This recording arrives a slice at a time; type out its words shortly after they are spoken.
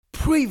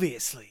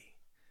Previously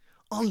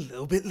on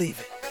Little Bit Leave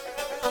It.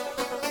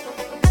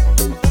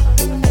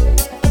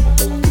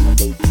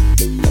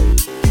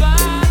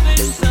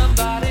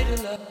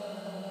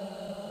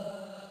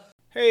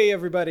 Hey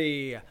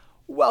everybody,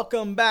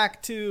 welcome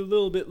back to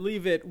Little Bit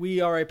Leave It. We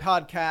are a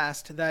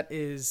podcast that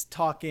is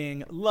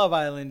talking Love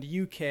Island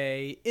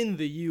UK in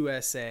the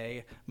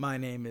USA. My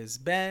name is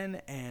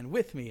Ben, and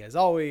with me as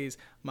always,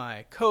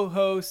 my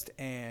co-host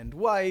and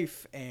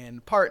wife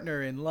and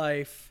partner in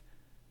life,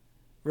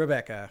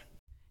 Rebecca.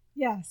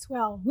 Yes,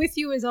 well, with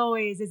you as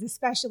always is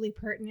especially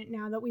pertinent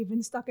now that we've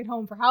been stuck at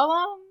home for how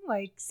long?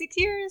 Like 6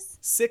 years?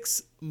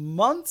 6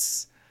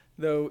 months,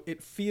 though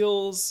it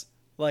feels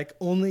like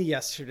only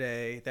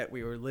yesterday that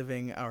we were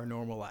living our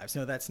normal lives.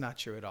 No, that's not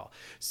true at all.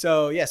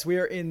 So yes, we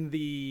are in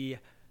the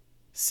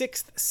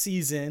 6th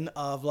season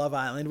of Love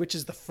Island, which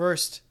is the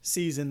first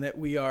season that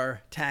we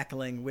are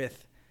tackling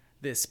with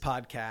this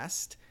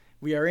podcast.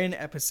 We are in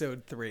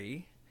episode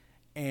 3,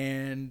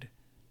 and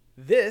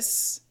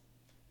this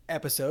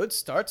episode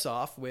starts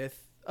off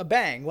with a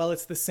bang. Well,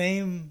 it's the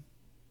same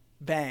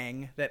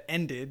bang that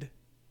ended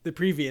the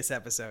previous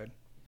episode.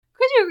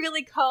 Could you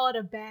really call it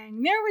a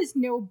bang? There was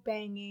no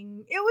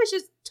banging. It was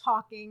just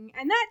talking,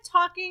 and that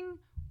talking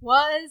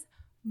was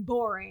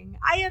boring.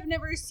 I have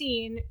never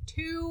seen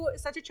two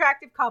such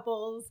attractive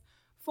couples,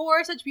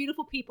 four such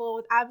beautiful people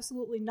with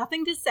absolutely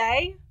nothing to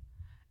say,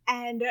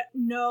 and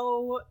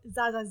no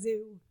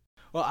zazazoo.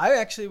 Well, I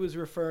actually was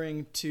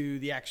referring to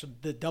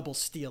the double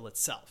steal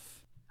itself.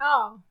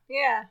 Oh,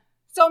 yeah.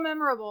 So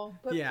memorable,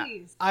 but yeah,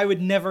 please. I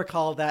would never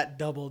call that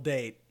double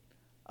date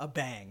a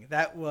bang.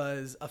 That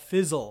was a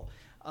fizzle.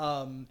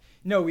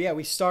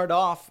 We start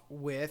off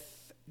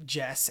with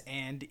Jess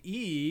and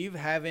Eve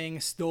having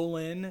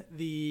stolen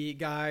the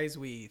guys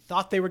we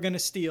thought they were going to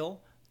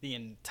steal the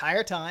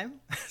entire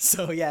time.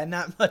 So yeah,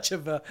 not much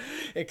of a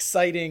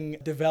exciting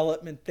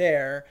development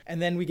there.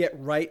 And then we get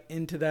right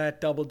into that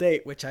double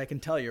date, which I can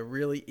tell you're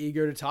really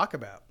eager to talk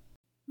about.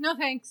 No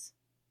thanks.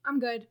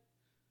 I'm good.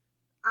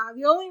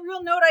 The only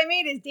real note I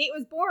made is date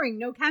was boring,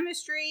 no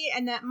chemistry,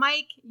 and that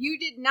Mike, you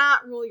did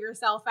not rule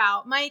yourself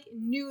out. Mike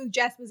knew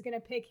Jess was going to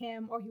pick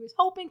him, or he was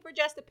hoping for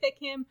Jess to pick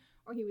him,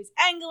 or he was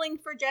angling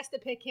for Jess to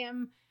pick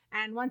him.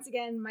 And once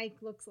again, Mike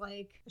looks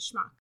like a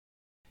schmuck.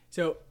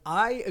 So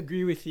I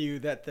agree with you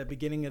that the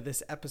beginning of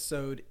this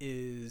episode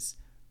is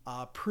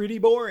pretty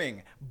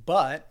boring,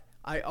 but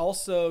I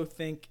also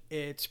think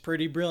it's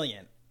pretty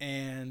brilliant,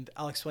 and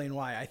I'll explain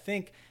why. I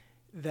think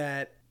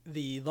that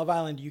the Love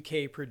Island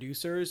UK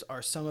producers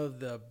are some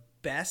of the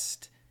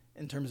best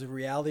in terms of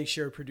reality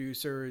show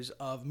producers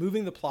of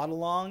moving the plot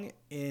along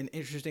in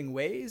interesting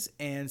ways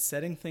and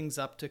setting things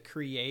up to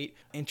create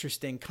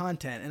interesting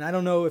content. And I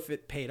don't know if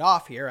it paid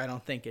off here. I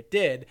don't think it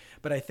did,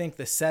 but I think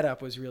the setup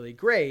was really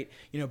great.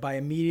 By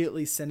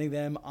immediately sending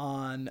them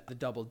on a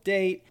double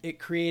date, it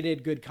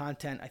created good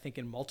content, I think,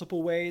 in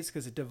multiple ways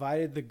because it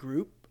divided the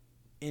group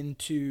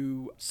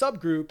into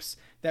subgroups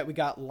that we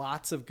got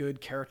lots of good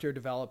character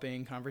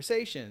developing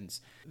conversations.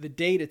 The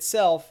date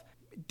itself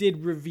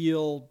did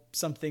reveal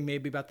something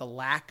maybe about the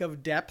lack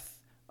of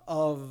depth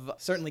of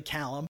certainly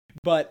Callum,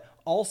 but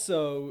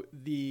also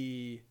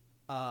the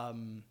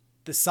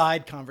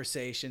side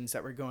conversations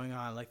that were going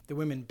on, like the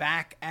women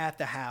back at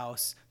the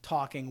house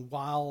talking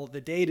while the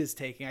date is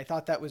taking. I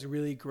thought that was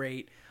really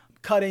great,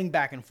 cutting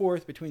back and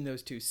forth between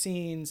those two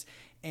scenes.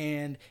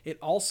 And it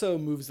also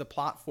moves the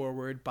plot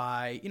forward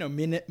by,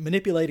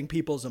 manipulating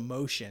people's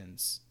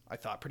emotions, I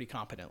thought, pretty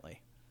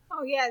competently.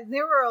 Oh, yeah.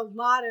 There were a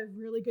lot of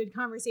really good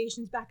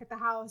conversations back at the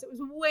house. It was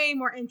way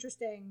more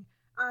interesting.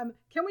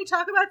 Can we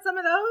talk about some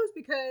of those?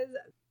 Because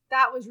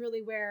that was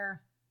really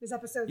where this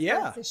episode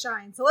starts to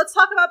shine. So let's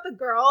talk about the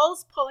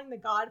girls pulling the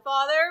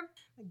Godfather.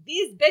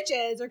 These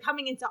bitches are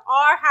coming into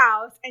our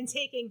house and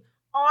taking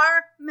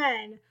our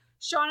men.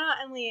 Shauna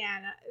and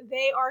Leanne,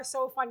 they are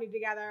so funny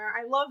together.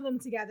 I love them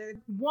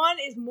together. One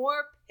is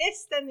more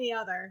pissed than the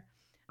other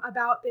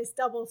about this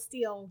double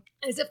steal,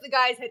 as if the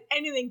guys had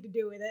anything to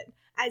do with it,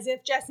 as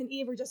if Jess and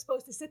Eve were just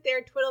supposed to sit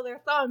there, twiddle their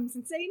thumbs,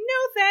 and say,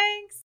 no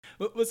thanks.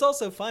 What's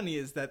also funny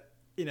is that,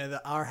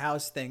 the our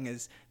house thing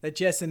is that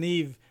Jess and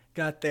Eve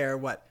got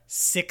there,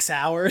 6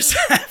 hours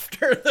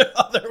after the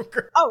other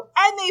girl. Oh,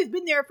 and they've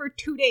been there for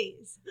 2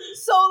 days.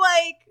 So,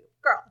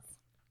 girls,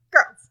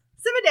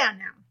 simmer down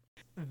now.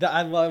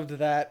 I loved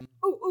that.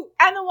 Ooh,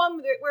 and the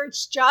one where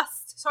it's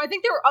just, so I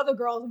think there were other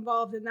girls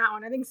involved in that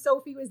one. I think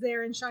Sophie was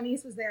there and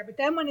Shanice was there. But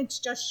then when it's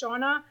just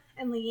Shauna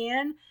and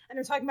Leanne, and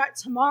they're talking about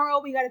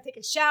tomorrow, we got to take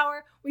a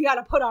shower, we got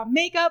to put on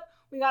makeup,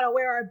 we got to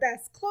wear our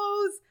best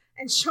clothes.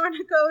 And Shauna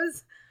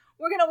goes,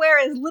 we're going to wear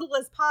as little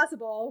as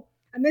possible.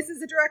 And this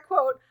is a direct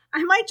quote,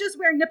 I might just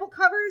wear nipple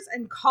covers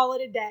and call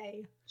it a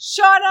day.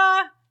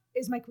 Shauna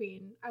is my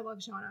queen. I love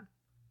Shauna.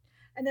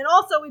 And then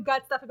also we've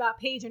got stuff about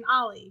Paige and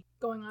Ollie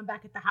going on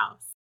back at the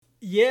house.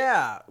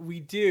 Yeah, we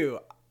do.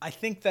 I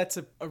think that's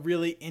a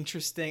really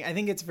interesting, I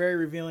think it's very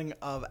revealing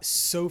of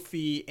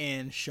Sophie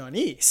and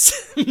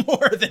Shanice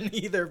more than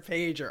either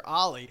Paige or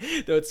Ollie,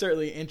 though it's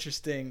certainly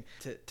interesting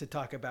to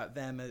talk about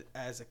them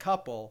as a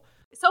couple.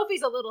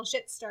 Sophie's a little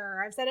shit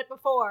stirrer. I've said it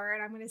before,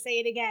 and I'm going to say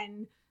it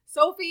again.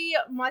 Sophie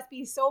must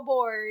be so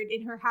bored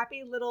in her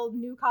happy little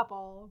new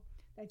couple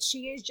that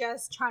she is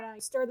just trying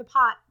to stir the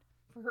pot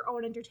for her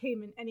own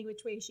entertainment any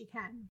which way she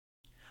can.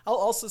 I'll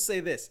also say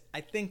this.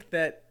 I think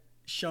that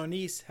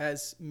Shawnice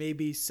has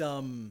maybe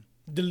some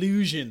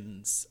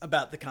delusions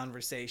about the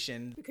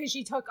conversation. Because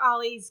she took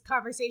Ollie's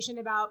conversation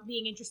about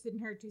being interested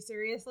in her too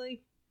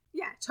seriously?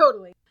 Yeah,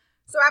 totally.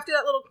 So after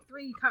that little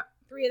three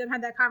of them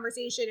had that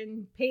conversation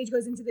and Paige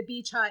goes into the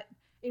beach hut,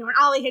 and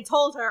Ollie had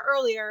told her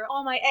earlier,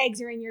 all my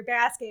eggs are in your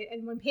basket.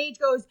 And when Paige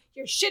goes,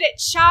 you're shit at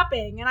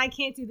shopping. And I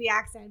can't do the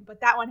accent,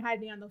 but that one had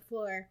me on the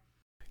floor.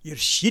 You're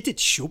shit at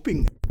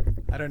shopping.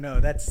 I don't know.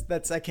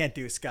 That's I can't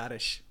do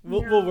Scottish.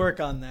 We'll work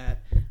on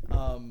that.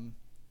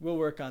 We'll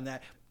work on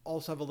that.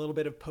 Also have a little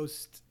bit of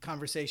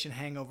post-conversation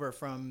hangover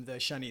from the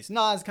Shawnice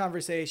Nas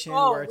conversation.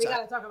 Oh, we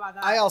got to talk about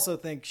that. I also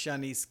think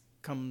Shawnice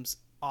comes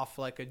off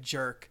like a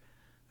jerk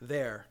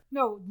there.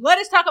 No, let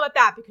us talk about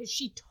that because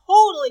she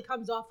totally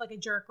comes off like a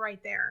jerk right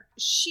there.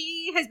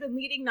 She has been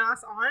leading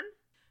Nas on.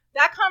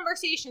 That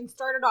conversation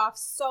started off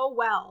so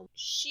well.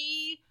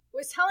 She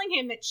was telling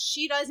him that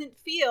she doesn't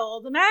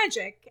feel the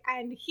magic,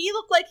 and he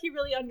looked like he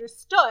really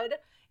understood.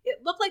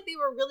 It looked like they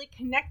were really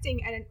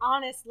connecting at an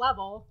honest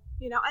level,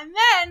 and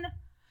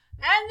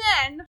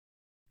then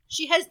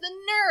she has the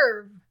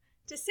nerve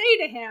to say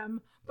to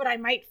him, but I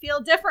might feel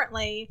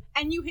differently.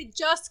 And you had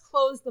just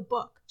closed the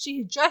book. She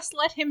had just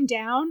let him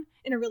down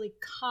in a really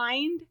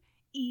kind,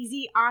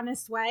 easy,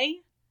 honest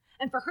way.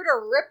 And for her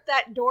to rip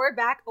that door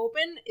back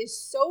open is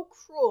so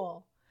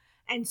cruel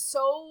and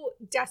so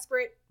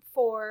desperate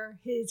for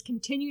his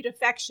continued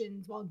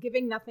affections while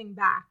giving nothing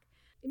back.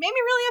 It made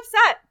me really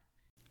upset.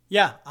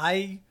 Yeah,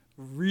 I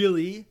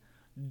really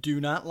do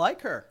not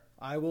like her.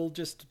 I will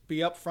just be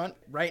upfront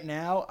right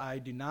now. I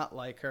do not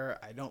like her.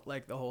 I don't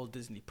like the whole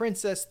Disney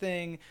princess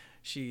thing.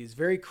 She's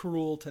very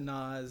cruel to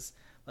Nas.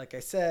 Like I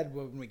said,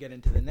 when we get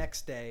into the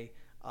next day,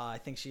 I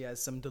think she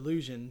has some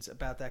delusions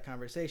about that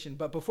conversation.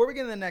 But before we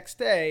get to the next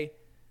day,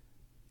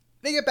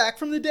 they get back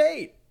from the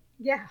date.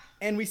 Yeah.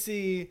 And we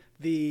see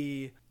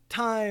the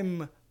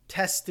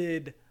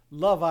time-tested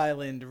Love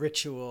Island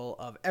ritual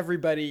of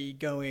everybody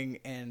going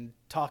and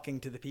talking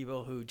to the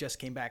people who just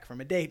came back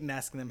from a date and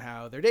asking them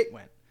how their date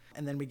went.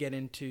 And then we get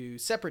into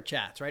separate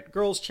chats, right?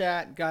 Girls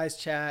chat, guys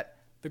chat.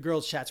 The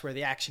girls chat's where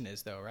the action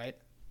is, though, right?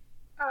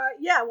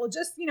 Yeah, well,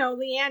 just,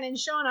 Leanne and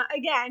Shauna,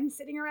 again,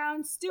 sitting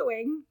around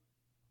stewing.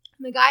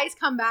 And the guys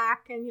come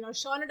back, and,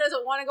 Shauna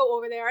doesn't want to go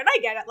over there. And I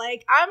get it.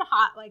 Like, I'm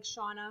hot like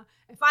Shauna.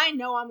 If I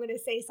know I'm going to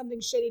say something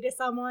shitty to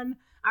someone,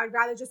 I would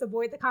rather just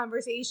avoid the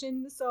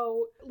conversation.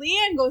 So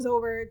Leanne goes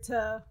over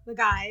to the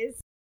guys.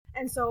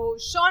 And so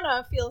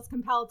Shauna feels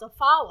compelled to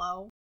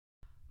follow.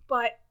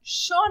 But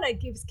Shauna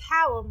gives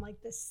Callum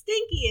like the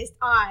stinkiest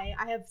eye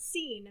I have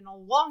seen in a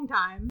long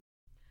time.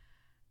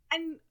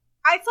 And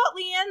I thought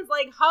Leanne's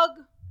like hug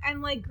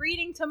and like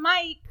greeting to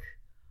Mike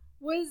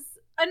was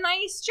a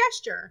nice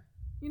gesture.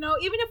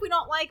 Even if we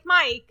don't like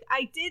Mike,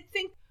 I did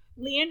think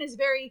Leanne is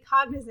very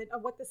cognizant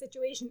of what the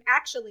situation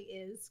actually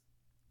is.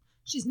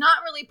 She's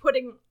not really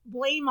putting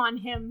blame on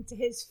him to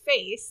his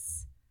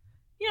face.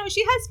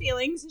 She has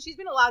feelings and she's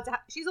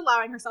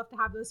allowing herself to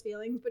have those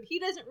feelings, but he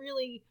doesn't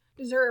really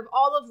deserve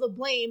all of the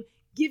blame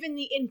given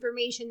the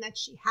information that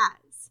she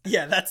has.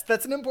 Yeah,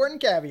 that's an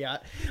important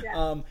caveat.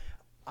 Yeah.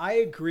 I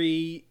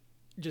agree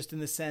just in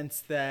the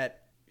sense that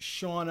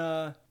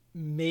Shauna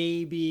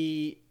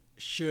maybe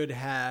should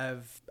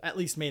have at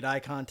least made eye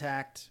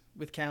contact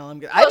with Callum.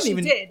 Did.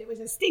 It was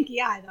a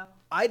stinky eye, though.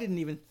 I didn't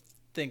even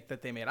think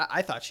that they made.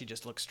 I thought she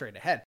just looked straight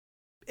ahead.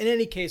 In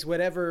any case,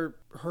 whatever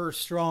her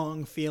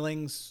strong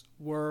feelings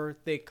were,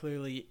 they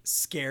clearly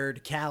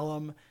scared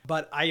Callum.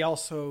 But I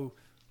also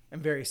am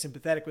very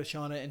sympathetic with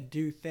Shauna and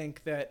do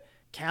think that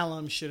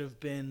Callum should have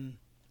been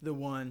the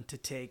one to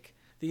take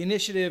the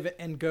initiative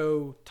and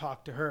go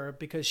talk to her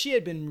because she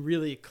had been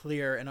really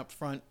clear and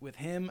upfront with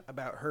him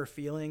about her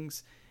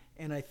feelings.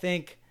 And I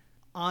think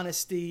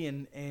honesty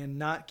and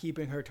not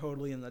keeping her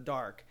totally in the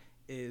dark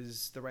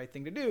is the right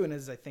thing to do. And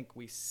as I think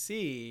we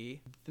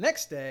see the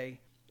next day,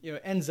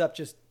 ends up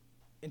just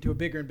into a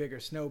bigger and bigger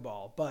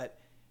snowball. But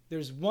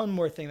there's one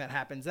more thing that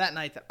happens that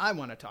night that I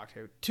want to talk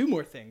to. Two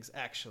more things,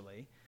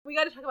 actually. We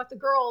got to talk about the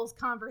girls'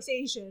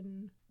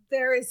 conversation.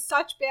 There is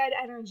such bad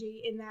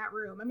energy in that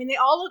room. I mean, they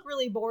all look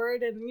really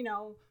bored. And,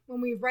 when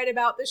we've read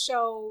about the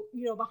show,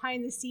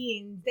 behind the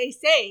scenes, they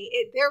say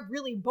they're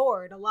really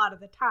bored a lot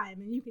of the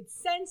time. And you could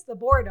sense the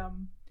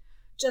boredom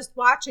just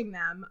watching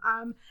them.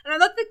 And I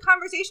thought the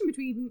conversation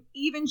between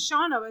Eve and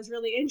Shauna was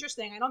really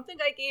interesting. I don't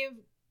think I gave,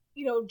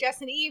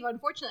 Jess and Eve,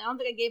 unfortunately, I don't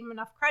think I gave them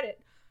enough credit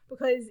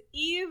because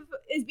Eve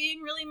is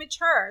being really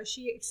mature.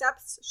 She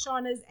accepts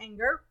Shauna's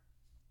anger.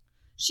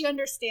 She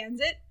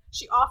understands it.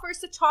 She offers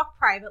to talk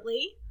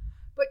privately,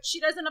 but she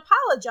doesn't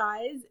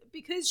apologize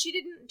because she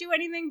didn't do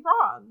anything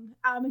wrong.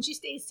 And she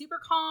stays super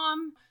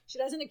calm. She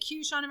doesn't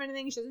accuse Shauna of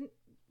anything. She doesn't,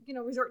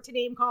 resort to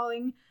name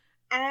calling.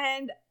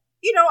 And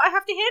I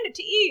have to hand it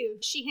to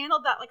Eve. She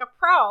handled that like a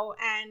pro,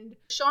 and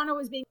Shauna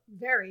was being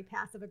very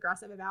passive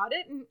aggressive about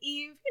it, and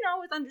Eve,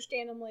 was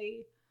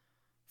understandably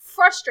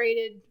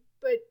frustrated,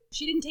 but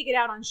she didn't take it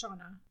out on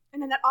Shauna.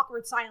 And then that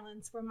awkward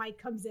silence where Mike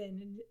comes in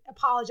and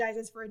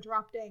apologizes for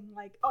interrupting.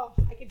 Like, oh,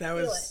 I can feel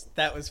it.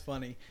 That was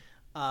funny.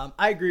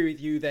 I agree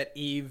with you that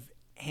Eve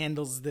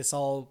handles this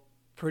all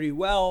pretty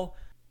well.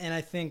 And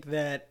I think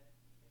that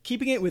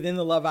keeping it within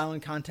the Love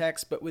Island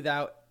context, but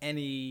without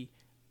any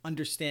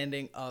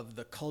understanding of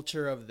the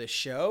culture of the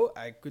show,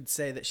 I could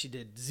say that she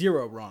did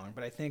zero wrong.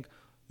 But I think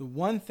the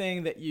one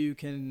thing that you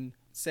can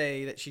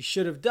say that she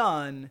should have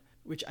done,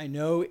 which I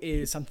know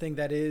is something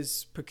that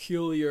is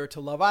peculiar to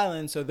Love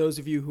Island. So those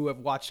of you who have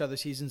watched other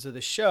seasons of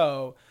the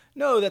show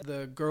know that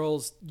the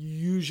girls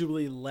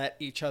usually let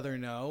each other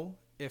know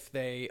if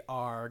they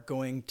are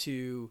going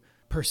to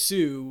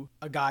pursue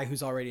a guy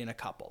who's already in a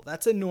couple.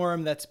 That's a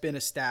norm that's been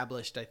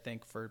established, I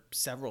think, for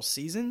several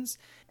seasons.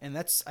 And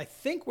that's, I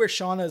think, where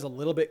Shauna is a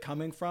little bit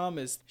coming from,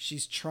 is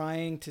she's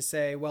trying to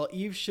say, well,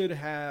 Eve should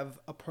have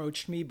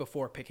approached me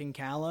before picking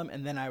Callum,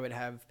 and then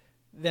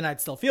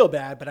I'd still feel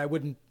bad, but I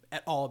wouldn't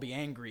at all be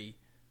angry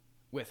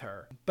with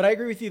her. But I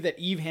agree with you that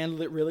Eve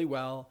handled it really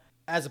well,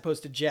 as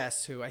opposed to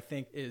Jess, who I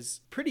think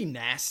is pretty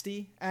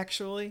nasty,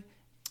 actually.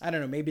 I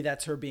don't know, maybe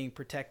that's her being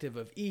protective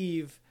of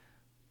Eve,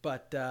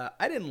 but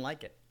I didn't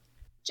like it.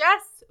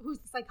 Jess, who's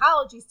a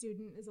psychology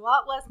student, is a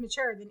lot less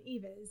mature than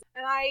Eve is.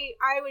 And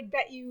I would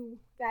bet you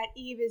that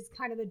Eve is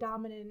kind of the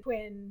dominant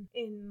twin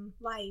in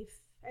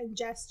life, and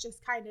Jess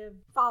just kind of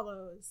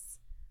follows.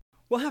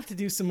 We'll have to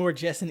do some more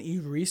Jess and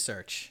Eve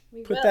research.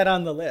 Put that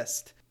on the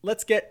list.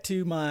 Let's get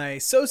to my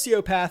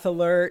sociopath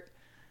alert.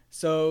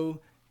 So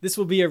this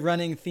will be a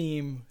running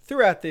theme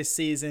throughout this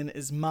season,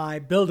 is my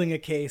building a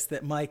case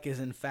that Mike is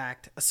in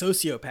fact a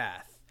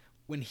sociopath.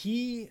 When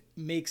he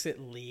makes it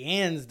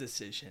Leanne's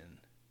decision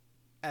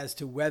as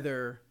to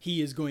whether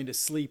he is going to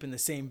sleep in the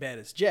same bed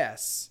as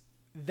Jess,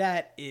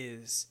 that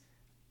is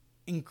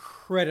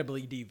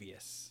incredibly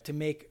devious. To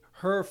make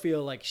her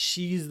feel like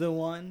she's the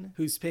one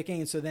who's picking,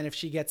 and so then if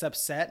she gets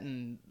upset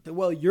and,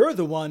 well, you're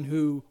the one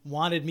who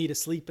wanted me to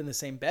sleep in the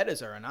same bed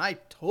as her, and I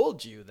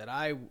told you that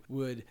I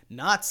would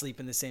not sleep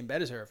in the same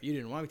bed as her if you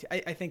didn't want me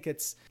to. I think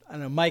it's,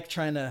 Mike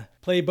trying to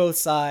play both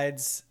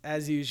sides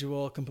as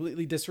usual,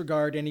 completely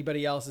disregard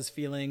anybody else's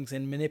feelings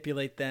and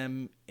manipulate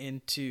them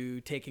into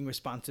taking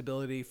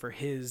responsibility for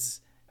his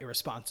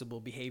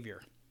irresponsible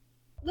behavior.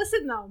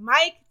 Listen, though,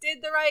 Mike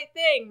did the right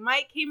thing.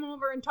 Mike came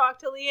over and talked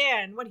to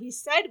Leanne. What he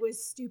said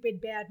was stupid,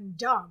 bad, and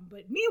dumb.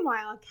 But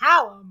meanwhile,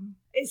 Callum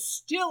is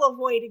still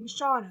avoiding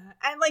Shauna.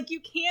 And,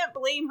 you can't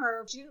blame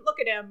her. She didn't look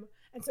at him.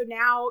 And so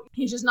now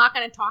he's just not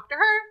going to talk to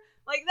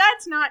her?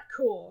 That's not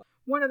cool.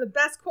 One of the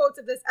best quotes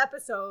of this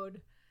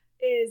episode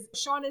is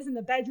Shauna's in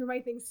the bedroom,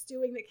 I think,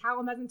 stewing that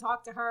Callum hasn't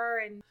talked to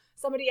her. And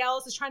somebody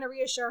else is trying to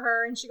reassure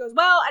her, and she goes,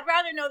 well, I'd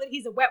rather know that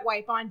he's a wet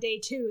wipe on day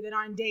 2 than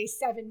on day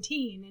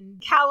 17.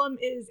 And Callum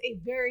is a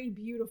very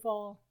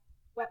beautiful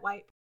wet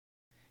wipe.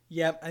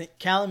 Yep,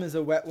 Callum is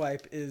a wet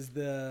wipe is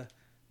the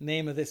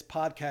name of this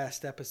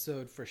podcast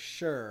episode for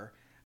sure.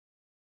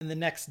 And the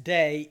next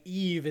day,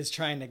 Eve is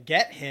trying to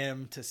get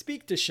him to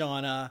speak to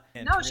Shauna.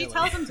 She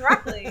tells him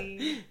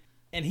directly.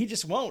 And he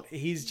just won't.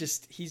 He's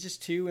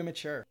just too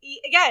immature.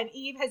 Again,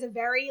 Eve has a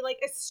very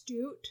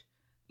astute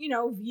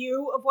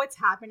view of what's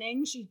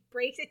happening. She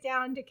breaks it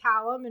down to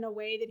Callum in a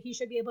way that he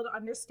should be able to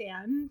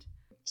understand.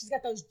 She's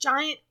got those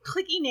giant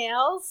clicky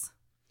nails.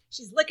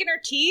 She's licking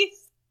her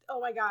teeth. Oh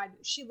my God.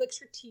 She licks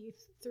her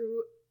teeth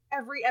through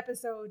every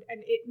episode,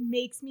 and it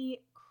makes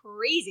me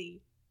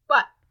crazy.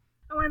 But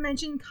I want to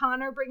mention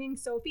Connor bringing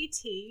Sophie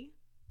tea.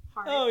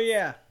 Oh,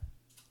 yeah.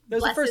 That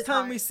was the first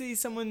time we see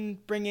someone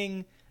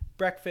bringing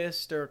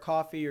breakfast or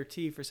coffee or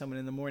tea for someone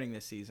in the morning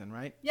this season,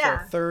 right?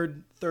 Yeah. So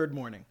third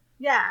morning.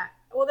 Yeah.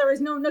 Well, there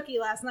was no nookie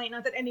last night.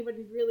 Not that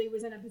anybody really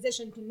was in a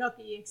position to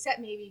nookie, except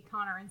maybe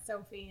Connor and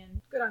Sophie,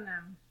 and good on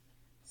them.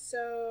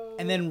 So.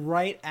 And then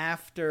right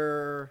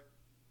after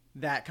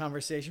that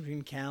conversation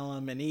between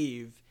Callum and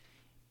Eve,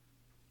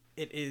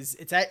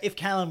 if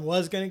Callum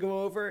was going to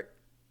go over,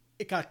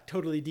 it got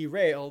totally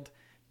derailed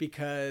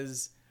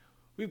because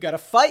we've got a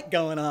fight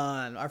going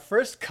on. Our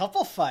first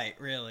couple fight,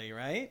 really,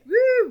 right?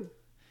 Woo!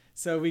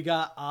 So we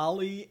got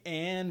Ollie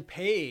and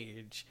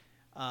Paige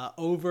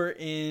over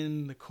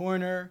in the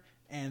corner,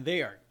 and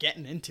they are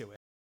getting into it.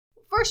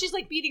 First, she's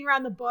beating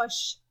around the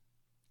bush,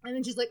 and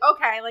then she's like,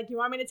 okay, you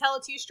want me to tell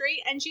it to you straight?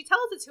 And she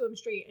tells it to him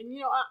straight. And,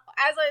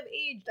 as I've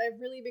aged, I've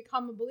really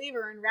become a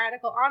believer in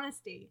radical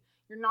honesty.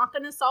 You're not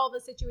going to solve a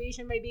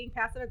situation by being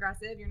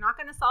passive-aggressive. You're not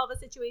going to solve a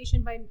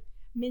situation by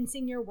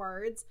mincing your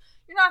words.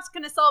 You're not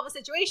going to solve a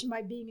situation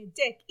by being a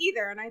dick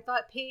either. And I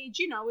thought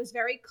Paige, was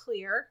very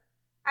clear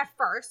at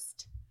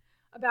first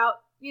about,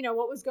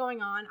 what was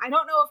going on. I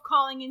don't know if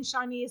calling in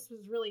Shanice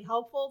was really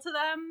helpful to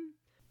them.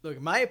 Look,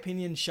 in my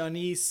opinion,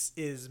 Shanice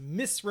is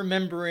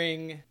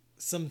misremembering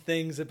some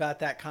things about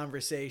that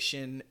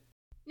conversation.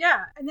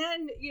 Yeah, and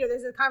then,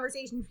 there's a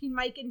conversation between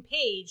Mike and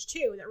Paige,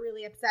 too, that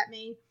really upset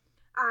me.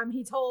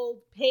 He told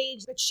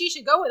Paige that she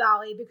should go with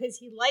Ollie because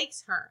he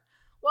likes her.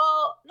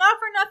 well, not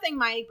for nothing,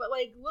 Mike, but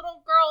like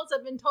little girls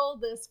have been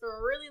told this for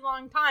a really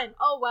long time.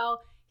 Oh,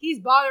 well, he's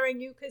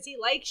bothering you because he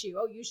likes you.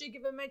 Oh, you should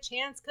give him a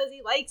chance because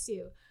he likes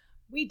you.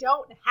 We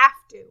don't have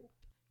to.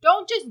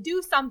 Don't just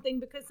do something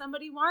because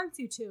somebody wants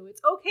you to.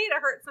 It's okay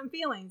to hurt some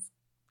feelings.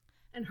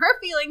 And her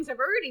feelings have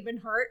already been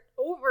hurt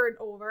over and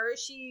over.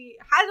 She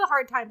has a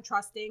hard time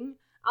trusting.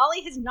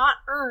 Ollie has not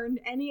earned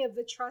any of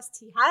the trust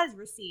he has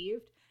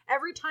received.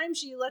 Every time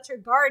she lets her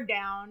guard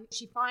down,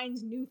 she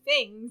finds new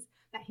things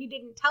that he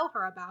didn't tell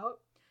her about.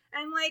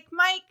 And like,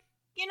 Mike,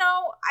 you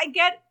know, I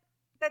get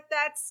that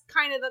that's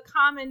kind of the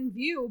common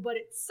view, but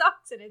it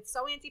sucks and it's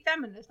so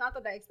anti-feminist. Not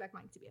that I expect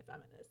Mike to be a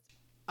feminist.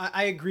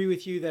 I agree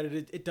with you that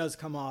it does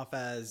come off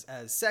as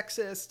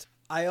sexist.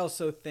 I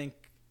also think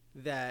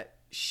that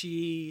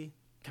she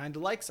kind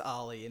of likes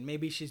Ollie, and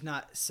maybe she's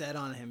not set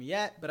on him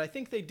yet, but I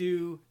think they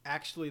do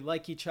actually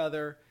like each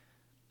other.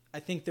 I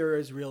think there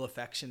is real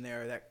affection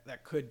there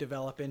that could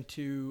develop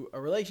into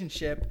a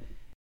relationship.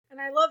 And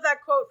I love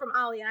that quote from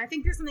Ollie, and I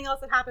think there's something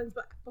else that happens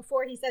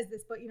before he says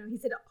this, but you know, he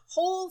said,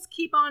 holes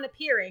keep on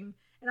appearing,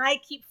 and I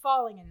keep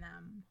falling in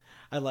them.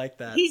 I like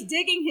that. He's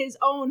digging his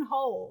own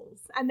holes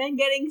and then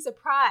getting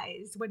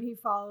surprised when he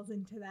falls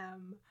into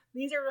them.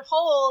 These are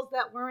holes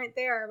that weren't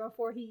there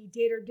before he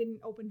did or didn't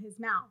open his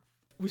mouth.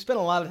 We spent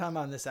a lot of time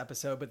on this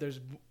episode, but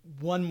there's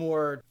one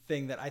more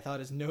thing that I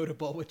thought is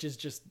notable, which is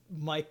just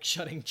Mike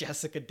shutting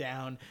Jessica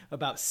down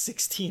about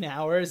 16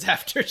 hours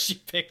after she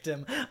picked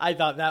him. I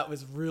thought that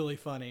was really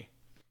funny.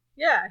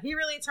 Yeah, he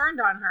really turned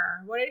on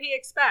her. What did he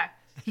expect?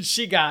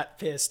 She got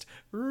pissed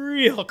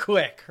real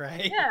quick,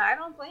 right? Yeah, I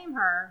don't blame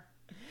her.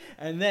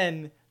 And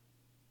then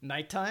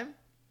nighttime,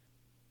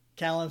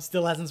 Callum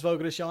still hasn't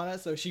spoken to Shauna,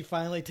 so she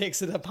finally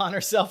takes it upon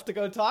herself to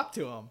go talk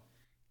to him.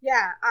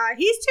 Yeah,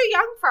 he's too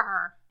young for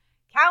her.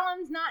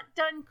 Callum's not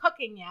done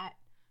cooking yet.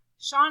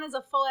 Shauna's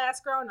a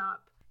full-ass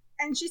grown-up.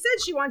 And she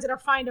said she wanted to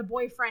find a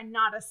boyfriend,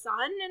 not a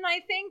son. And I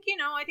think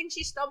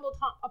she stumbled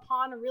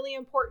upon a really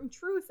important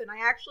truth. And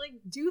I actually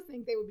do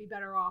think they would be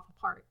better off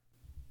apart.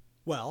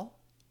 Well,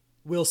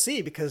 we'll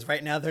see, because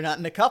right now they're not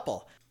in a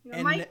couple. You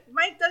know,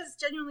 Mike does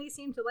genuinely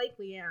seem to like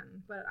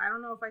Leanne, but I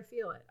don't know if I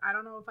feel it. I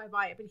don't know if I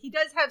buy it. But he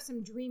does have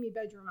some dreamy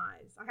bedroom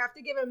eyes. I have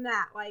to give him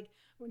that. Like,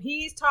 when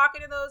he's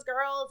talking to those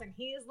girls and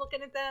he's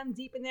looking at them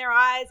deep in their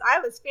eyes, I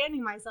was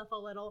fanning myself a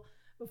little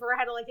before I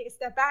had to like take a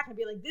step back and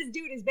be like, this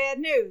dude is bad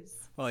news.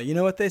 Well, you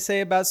know what they say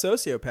about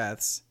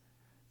sociopaths?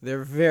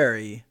 They're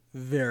very,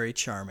 very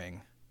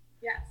charming.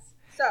 Yes.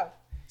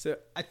 So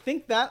I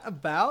think that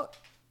about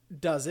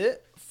does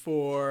it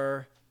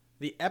for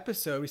the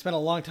episode. We spent a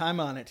long time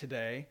on it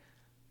today.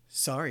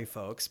 Sorry,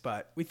 folks,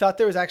 but we thought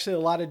there was actually a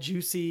lot of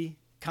juicy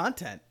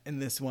content in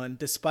this one,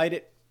 despite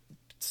it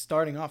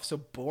starting off so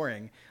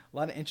boring. A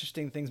lot of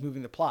interesting things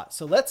moving the plot.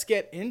 So let's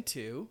get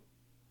into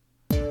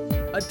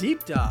a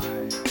deep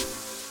dive.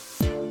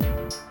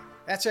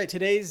 That's right.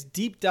 Today's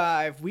deep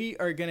dive, we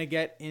are going to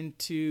get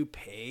into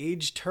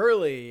Paige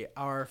Turley,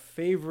 our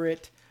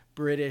favorite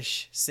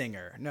British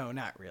singer. No,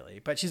 not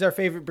really, but she's our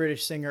favorite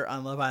British singer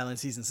on Love Island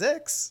Season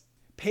 6.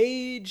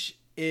 Paige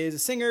is a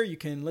singer. You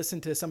can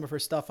listen to some of her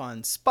stuff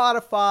on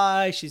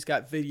Spotify. She's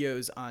got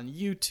videos on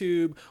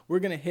YouTube. We're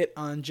going to hit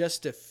on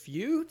just a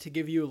few to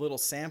give you a little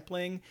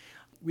sampling.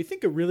 We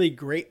think a really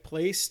great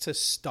place to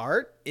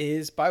start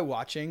is by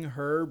watching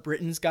her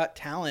Britain's Got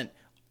Talent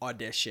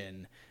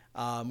audition,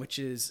 which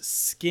is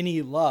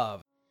Skinny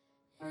Love.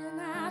 And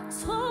I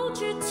told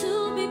you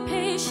to be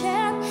patient,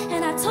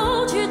 and I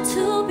told you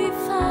to be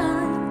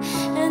fun,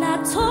 and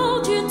I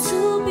told you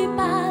to be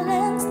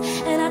balanced,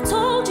 and I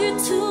told you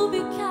to be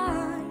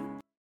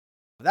kind.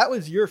 That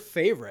was your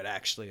favorite,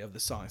 actually, of the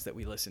songs that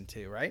we listened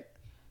to, right?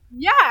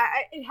 Yeah,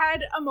 it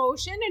had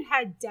emotion, it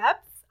had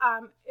depth.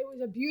 It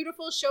was a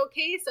beautiful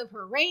showcase of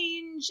her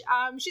range.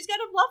 She's got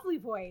a lovely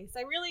voice.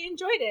 I really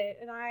enjoyed it.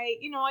 And I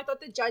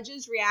thought the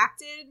judges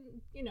reacted,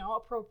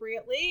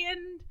 appropriately.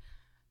 And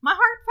my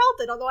heart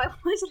felt it, although I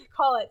wanted to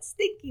call it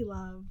Stinky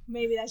Love.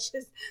 Maybe that's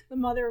just the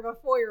mother of a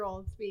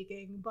 4-year-old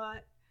speaking.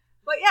 But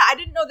yeah, I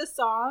didn't know the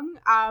song.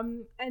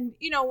 And,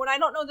 when I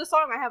don't know the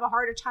song, I have a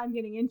harder time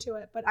getting into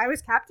it. But I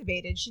was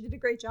captivated. She did a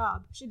great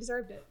job. She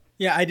deserved it.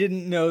 Yeah, I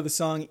didn't know the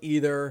song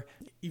either.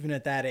 Even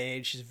at that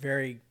age, she's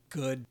very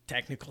good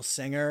technical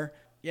singer.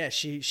 Yeah,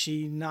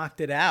 she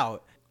knocked it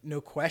out. No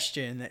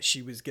question that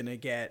she was going to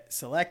get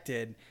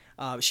selected.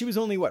 She was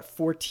only,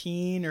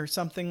 14 or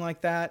something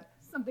like that?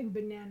 Something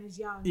bananas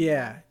young.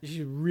 Yeah,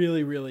 she's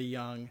really, really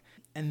young.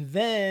 And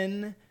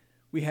then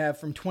we have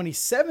from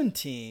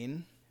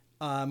 2017,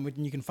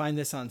 you can find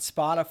this on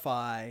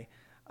Spotify.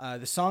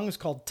 The song is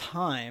called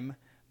Time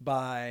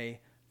by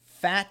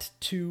Fat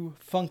to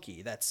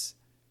Funky. That's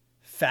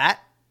Fat,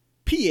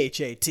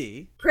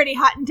 P-H-A-T. Pretty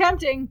hot and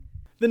tempting.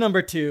 The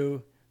number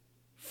 2,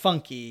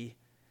 Funky.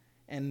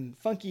 And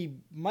Funky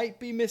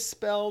might be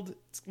misspelled.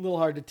 It's a little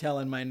hard to tell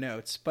in my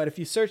notes. But if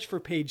you search for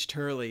Paige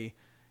Turley,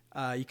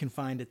 you can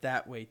find it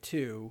that way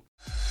too.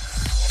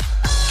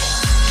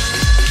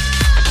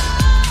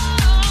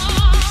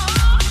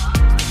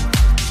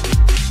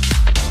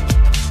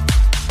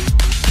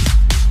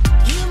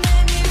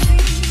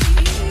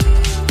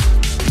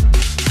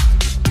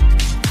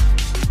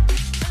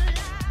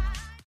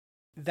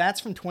 That's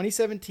from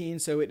 2017,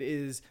 so it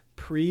is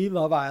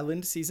pre-Love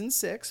Island season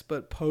 6,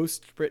 but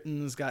post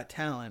Britain's Got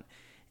Talent.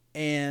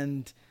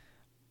 And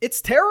it's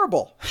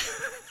terrible.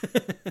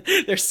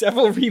 There's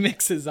several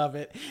remixes of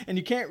it, and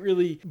you can't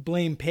really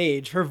blame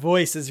Paige. Her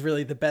voice is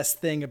really the best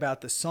thing about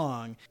the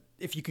song.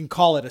 If you can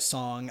call it a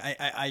song,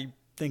 I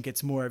think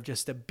it's more of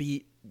just a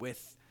beat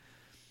with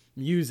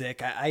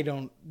music. I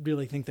don't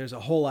really think there's a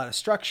whole lot of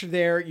structure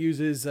there. It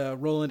uses a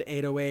Roland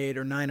 808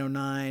 or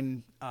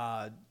 909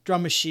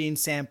 drum machine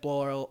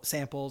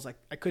samples.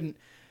 I couldn't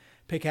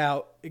pick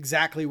out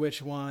exactly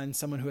which one.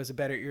 Someone who has a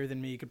better ear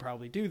than me could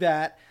probably do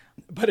that.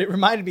 But it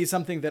reminded me of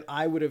something that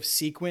I would have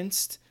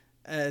sequenced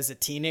as a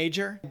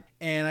teenager.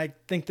 And I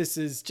think this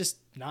is just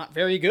not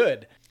very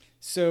good.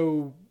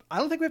 So I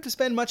don't think we have to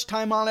spend much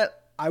time on it.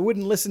 I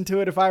wouldn't listen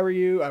to it if I were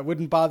you. I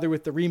wouldn't bother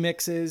with the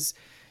remixes.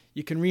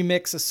 You can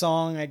remix a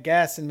song, I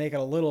guess, and make it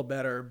a little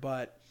better,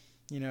 but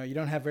you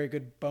don't have very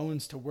good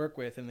bones to work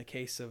with in the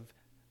case of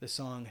the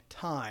song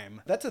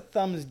Time. That's a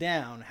thumbs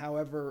down.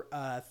 However,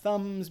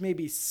 thumbs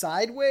maybe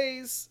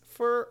sideways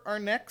for our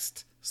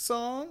next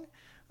song.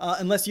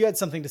 Unless you had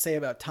something to say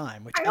about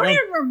Time, which I don't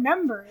even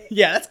remember it.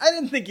 Yeah, I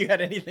didn't think you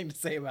had anything to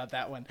say about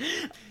that one.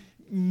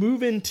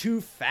 Moving Too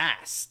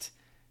Fast.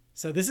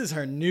 So this is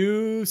her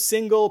new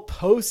single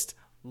post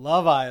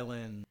Love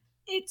Island.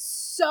 It's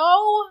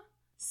so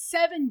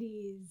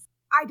 70s.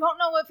 I don't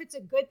know if it's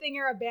a good thing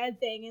or a bad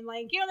thing. And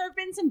there have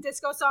been some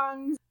disco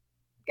songs.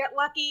 Get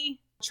Lucky,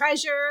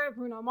 Treasure,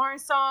 Bruno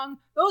Mars song.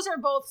 Those are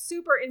both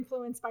super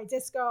influenced by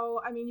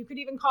disco. I mean, you could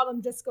even call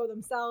them disco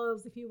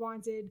themselves if you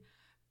wanted.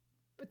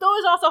 But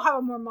those also have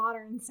a more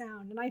modern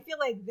sound. And I feel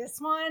like this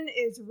one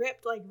is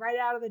ripped right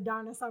out of the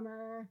Donna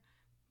Summer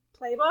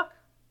playbook.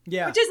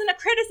 Yeah. Which isn't a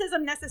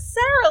criticism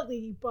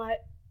necessarily,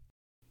 but...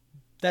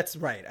 That's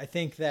right. I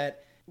think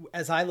that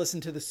as I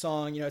listen to the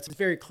song, it's a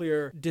very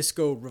clear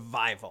disco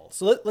revival.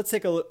 So let's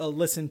take a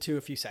listen to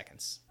a few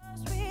seconds.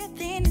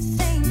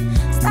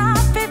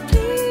 Stop it,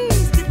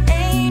 please. There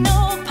ain't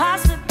no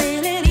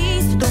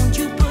possibilities. Don't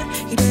you put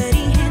your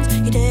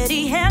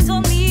dirty hands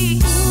on me.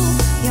 Ooh,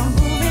 you're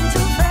moving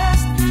too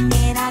fast,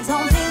 and I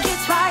don't think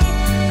it's right.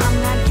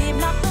 I'm not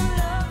giving up the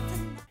love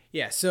tonight.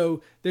 Yeah,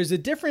 so there's a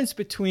difference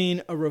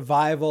between a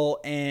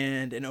revival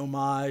and an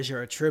homage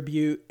or a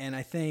tribute, and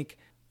I think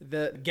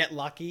the Get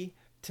Lucky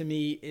to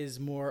me is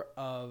more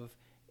of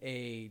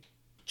a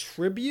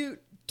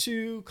tribute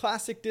to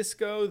classic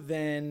disco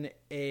than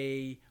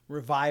a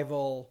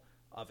revival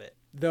of it.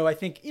 Though I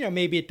think,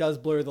 maybe it does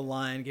blur the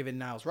line given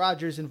Niles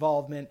Rodgers'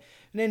 involvement.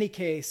 In any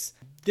case,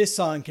 this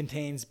song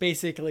contains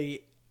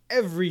basically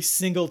every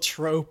single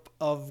trope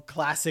of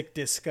classic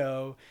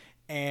disco,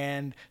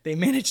 and they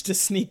managed to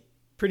sneak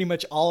pretty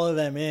much all of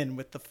them in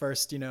with the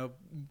first,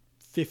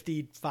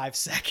 55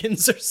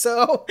 seconds or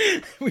so,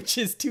 which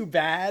is too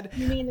bad.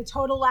 You mean the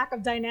total lack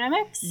of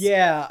dynamics?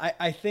 Yeah,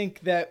 I think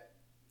that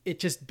it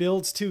just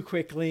builds too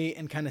quickly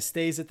and kind of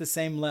stays at the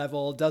same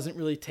level, doesn't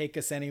really take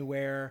us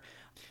anywhere.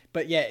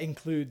 But yeah, it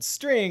includes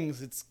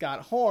strings, it's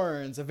got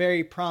horns, a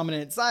very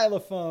prominent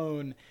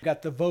xylophone,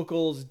 got the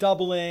vocals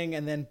doubling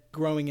and then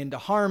growing into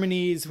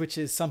harmonies, which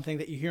is something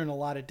that you hear in a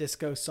lot of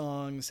disco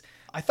songs.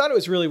 I thought it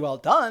was really well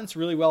done. It's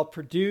really well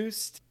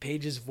produced.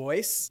 Paige's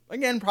voice,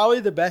 again, probably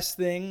the best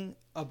thing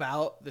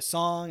about the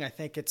song. I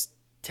think it's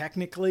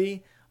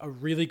technically a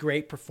really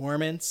great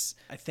performance.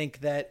 I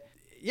think that,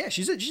 yeah,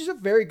 she's a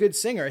very good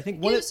singer. I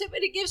think but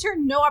it gives her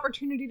no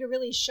opportunity to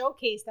really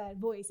showcase that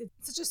voice. It's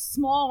such a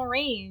small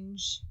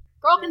range.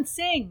 Girl can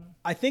sing.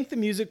 I think the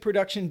music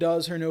production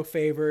does her no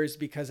favors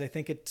because I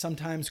think it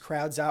sometimes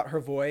crowds out her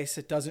voice.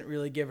 It doesn't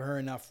really give her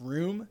enough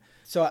room.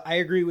 So I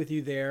agree with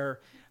you there.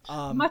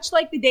 Much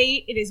like The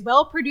Date, it is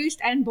well produced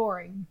and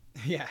boring.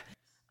 Yeah.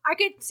 I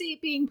could see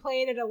it being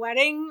played at a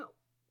wedding,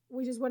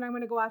 which is when I'm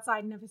going to go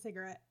outside and have a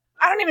cigarette.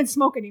 I don't even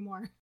smoke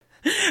anymore.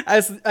 I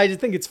just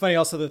think it's funny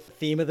also the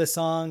theme of the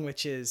song,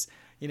 which is,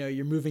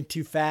 you're moving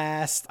too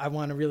fast. I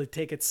want to really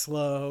take it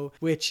slow,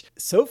 which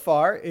so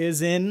far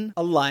is in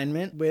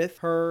alignment with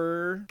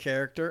her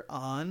character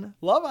on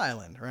Love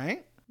Island,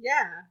 right?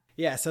 Yeah.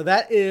 Yeah, so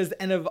that is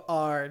the end of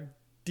our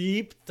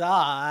deep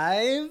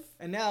dive.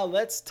 And now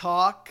let's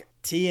talk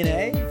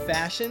TNA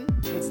fashion.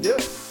 Let's do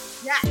it.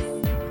 Yeah.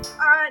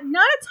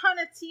 Not a ton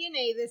of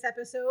TNA this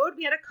episode.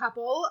 We had a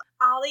couple.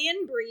 Ollie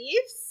in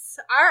briefs.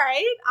 All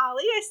right,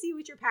 Ollie, I see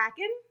what you're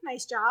packing.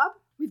 Nice job.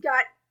 We've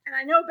got, and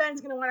I know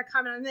Ben's going to want to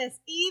comment on this,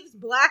 Eve's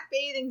black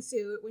bathing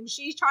suit when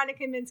she's trying to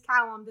convince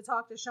Callum to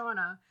talk to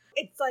Shauna.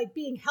 It's like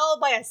being held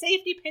by a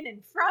safety pin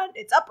in front.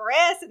 It's up her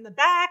ass in the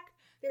back.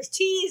 There's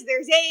T's,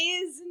 there's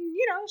A's,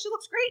 and, she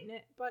looks great in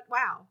it. But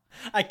wow.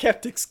 I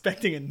kept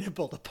expecting a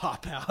nipple to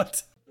pop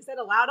out. Is that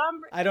allowed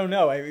on? I don't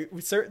know.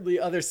 Certainly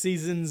other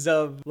seasons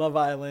of Love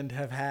Island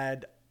have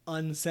had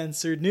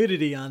uncensored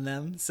nudity on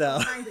them, so.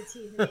 Kind of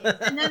teasing.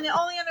 And then the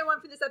only other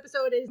one for this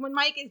episode is when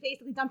Mike is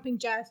basically dumping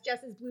Jess.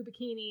 Jess's blue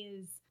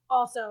bikini is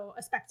also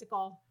a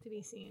spectacle to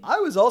be seen. I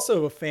was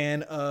also a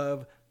fan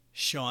of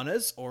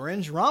Shauna's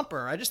orange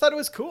romper. I just thought it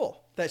was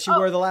cool that she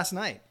wore the last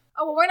night.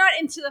 Oh, well, we're not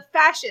into the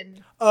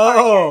fashion.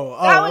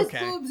 That was okay.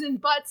 Boobs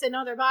and butts and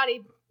other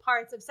body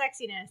parts of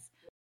sexiness.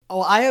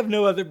 Oh, I have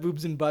no other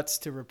boobs and butts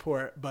to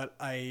report, but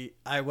I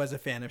was a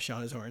fan of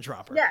Shauna's orange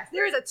romper. Yes,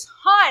 there is a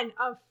ton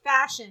of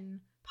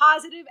fashion,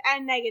 positive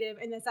and negative,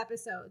 in this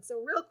episode.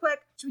 So real quick,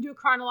 should we do it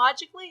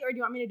chronologically, or do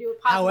you want me to do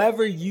it positive?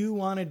 However you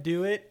want to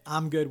do it,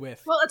 I'm good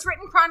with. Well, it's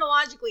written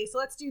chronologically, so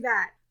let's do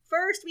that.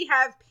 First, we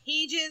have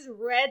Paige's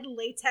red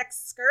latex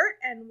skirt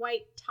and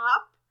white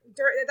top.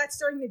 That's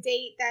during the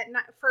date, that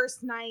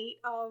first night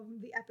of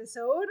the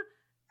episode.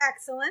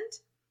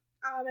 Excellent.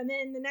 And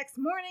then the next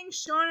morning,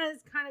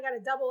 Shauna's kind of got a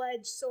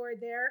double-edged sword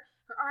there.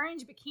 Her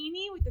orange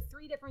bikini with the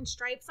 3 different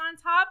stripes on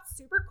top,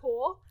 super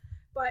cool.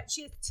 But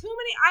she has too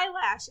many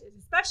eyelashes,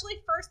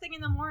 especially first thing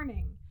in the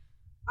morning.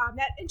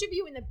 That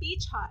interview in the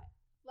beach hut,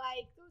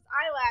 like, those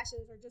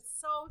eyelashes are just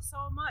so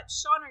much.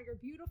 Shauna, you're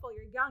beautiful,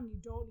 you're young, you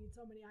don't need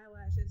so many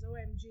eyelashes,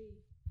 OMG.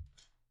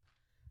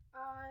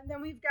 And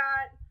then we've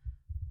got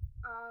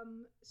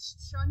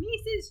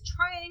Shanice's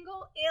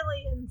triangle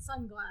alien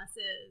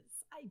sunglasses.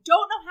 I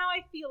don't know how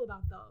I feel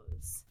about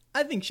those.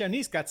 I think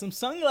Shanice got some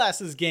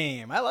sunglasses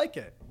game. I like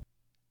it.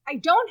 I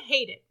don't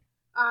hate it.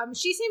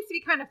 She seems to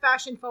be kind of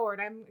fashion forward.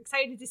 I'm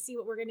excited to see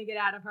what we're going to get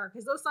out of her,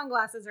 because those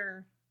sunglasses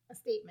are a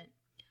statement.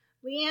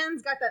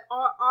 Leanne's got that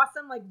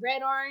awesome, like,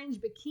 red-orange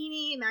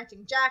bikini,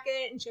 matching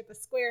jacket, and she got the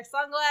square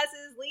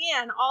sunglasses.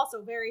 Leanne,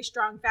 also very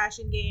strong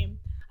fashion game.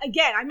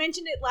 Again, I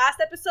mentioned it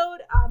last episode,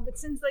 but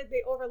since, like,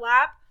 they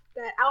overlap,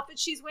 that outfit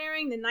she's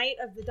wearing the night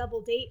of the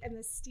double date and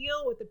the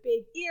steel with the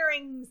big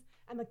earrings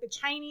and, like, the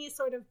Chinese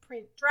sort of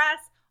print dress,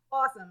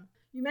 awesome.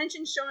 You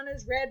mentioned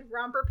Shauna's red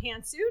romper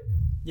pantsuit.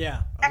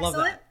 Yeah, I love that.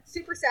 Excellent,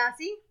 super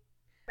sassy.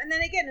 And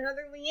then again,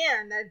 another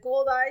Leanne, that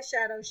gold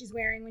eyeshadow she's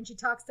wearing when she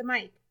talks to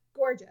Mike.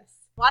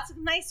 Gorgeous. Lots of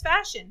nice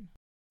fashion.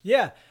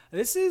 Yeah,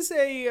 this is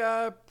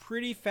a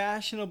pretty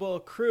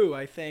fashionable crew,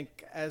 I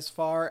think, as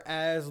far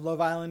as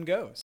Love Island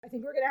goes. I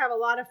think we're going to have a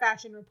lot of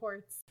fashion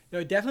reports.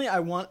 No, definitely I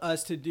want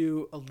us to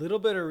do a little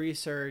bit of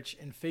research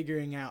in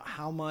figuring out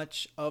how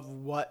much of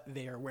what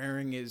they are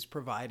wearing is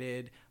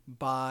provided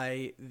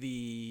by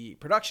the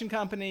production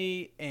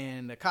company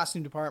and the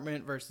costume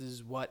department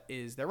versus what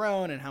is their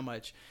own, and how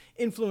much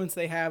influence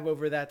they have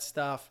over that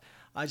stuff.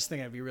 I just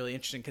think that'd be really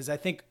interesting, because I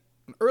think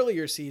in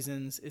earlier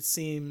seasons, it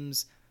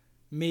seems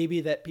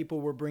maybe that people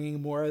were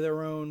bringing more of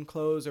their own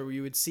clothes, or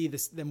you would see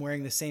them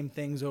wearing the same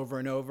things over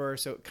and over,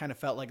 so it kind of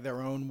felt like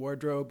their own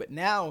wardrobe. But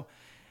now,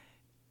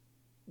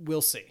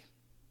 we'll see.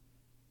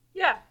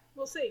 Yeah,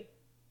 we'll see.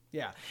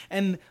 Yeah,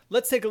 and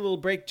let's take a little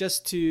break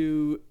just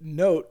to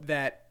note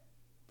that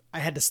I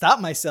had to stop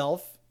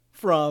myself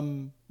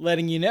from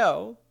letting you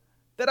know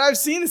that I've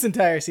seen this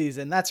entire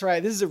season. That's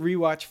right, this is a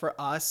rewatch for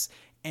us,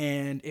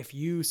 and if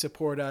you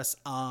support us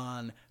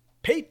on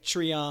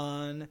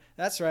Patreon,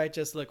 that's right,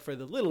 just look for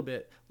the Little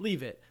Bit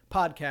Leave It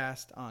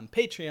podcast on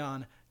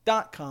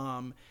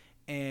patreon.com,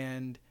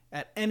 and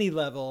at any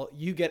level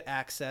you get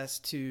access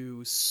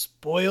to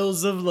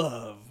Spoils of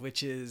Love,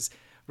 which is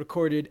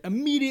recorded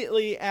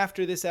immediately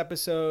after this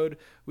episode.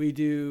 We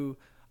do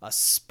a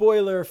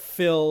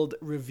spoiler-filled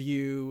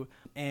review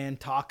and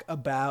talk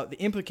about the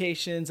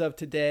implications of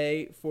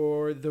today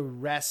for the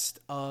rest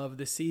of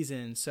the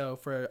season. So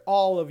for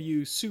all of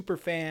you super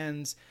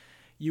fans,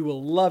 you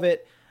will love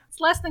it.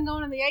 It's less than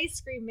going to the ice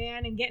cream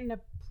man and getting a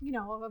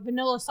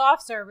vanilla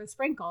soft serve with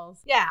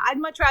sprinkles. Yeah, I'd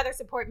much rather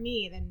support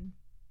me than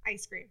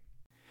ice cream.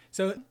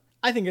 So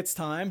I think it's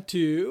time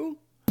to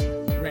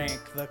rank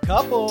the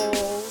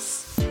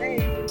couples.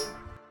 Hey.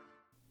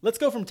 Let's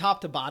go from top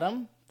to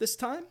bottom this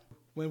time.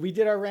 When we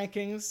did our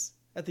rankings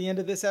at the end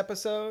of this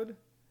episode,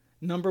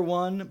 number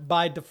 1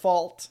 by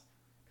default,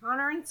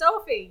 Connor and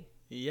Sophie.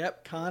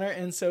 Yep, Connor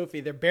and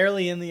Sophie. They're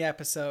barely in the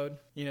episode.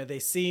 You know, they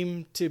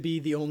seem to be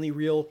the only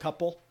real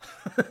couple.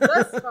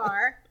 Thus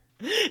far.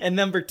 And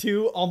number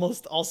 2,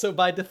 almost also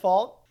by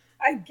default.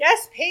 I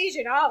guess Paige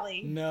and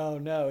Ollie.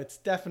 No, it's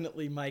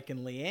definitely Mike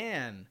and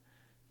Leanne.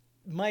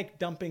 Mike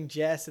dumping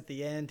Jess at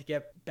the end to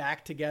get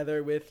back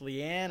together with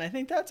Leanne. I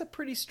think that's a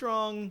pretty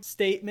strong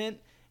statement,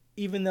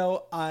 even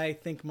though I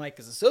think Mike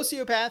is a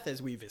sociopath,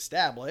 as we've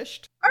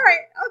established. All right,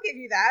 I'll give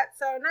you that.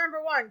 So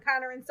number 1,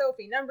 Connor and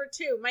Sophie. Number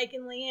 2, Mike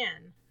and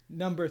Leanne.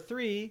 Number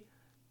 3,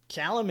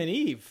 Callum and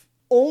Eve.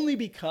 Only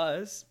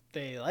because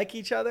they like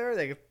each other.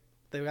 They've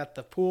got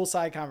the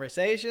poolside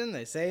conversation.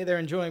 They say they're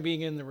enjoying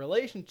being in the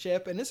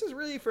relationship. And this is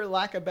really for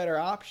lack of better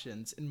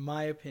options, in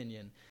my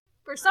opinion.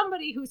 For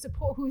somebody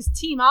who's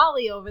Team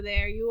Ollie over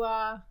there,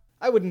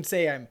 I wouldn't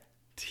say I'm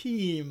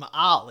Team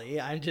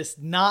Ollie. I'm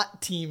just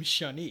not Team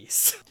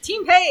Shanice.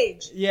 Team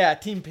Paige. Yeah,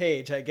 Team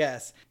Paige, I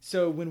guess.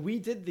 So when we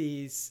did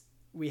these,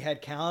 we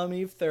had Callum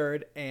and Eve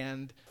 3rd,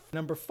 and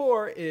number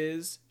 4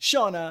 is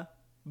Shauna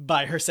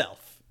by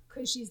herself.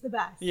 Because she's the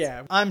best.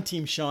 Yeah, I'm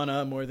Team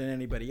Shauna more than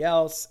anybody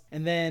else.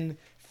 And then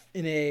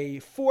in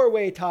a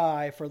 4-way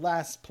tie for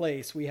last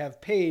place, we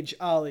have Paige,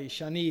 Ollie,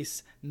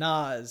 Shanice,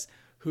 Naz,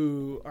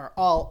 who are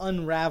all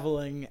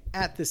unraveling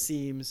at the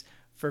seams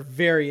for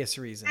various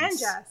reasons. And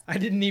Jess.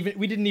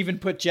 We didn't even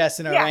put Jess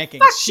in our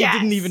rankings. She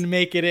didn't even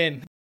make it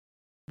in.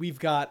 We've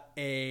got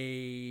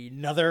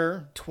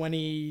another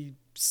 20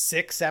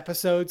 6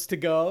 episodes to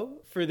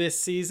go for this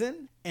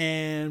season,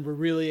 and we're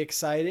really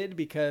excited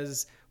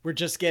because we're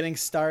just getting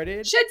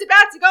started. Shit's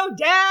about to go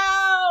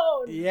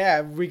down!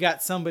 Yeah, we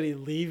got somebody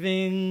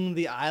leaving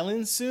the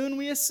island soon,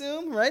 we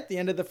assume, right? The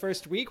end of the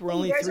first week. We're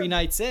only 3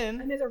 nights in.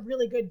 And there's a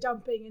really good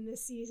dumping in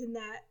this season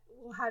that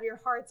will have your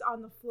hearts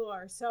on the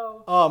floor.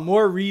 So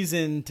more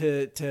reason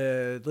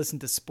to listen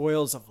to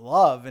Spoils of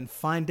Love and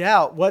find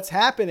out what's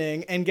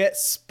happening and get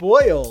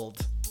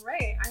spoiled.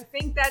 Right. I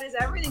think that is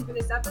everything for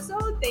this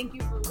episode. Thank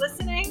you for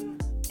listening,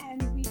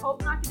 and we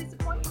hope not to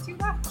disappoint you too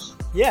much.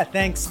 Yeah,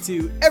 thanks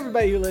to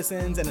everybody who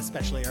listens, and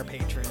especially our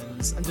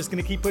patrons. I'm just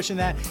going to keep pushing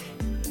that.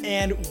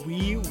 And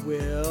we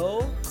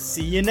will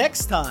see you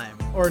next time.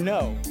 Or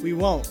no, we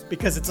won't,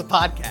 because it's a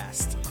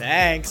podcast.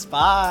 Thanks.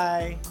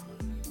 Bye.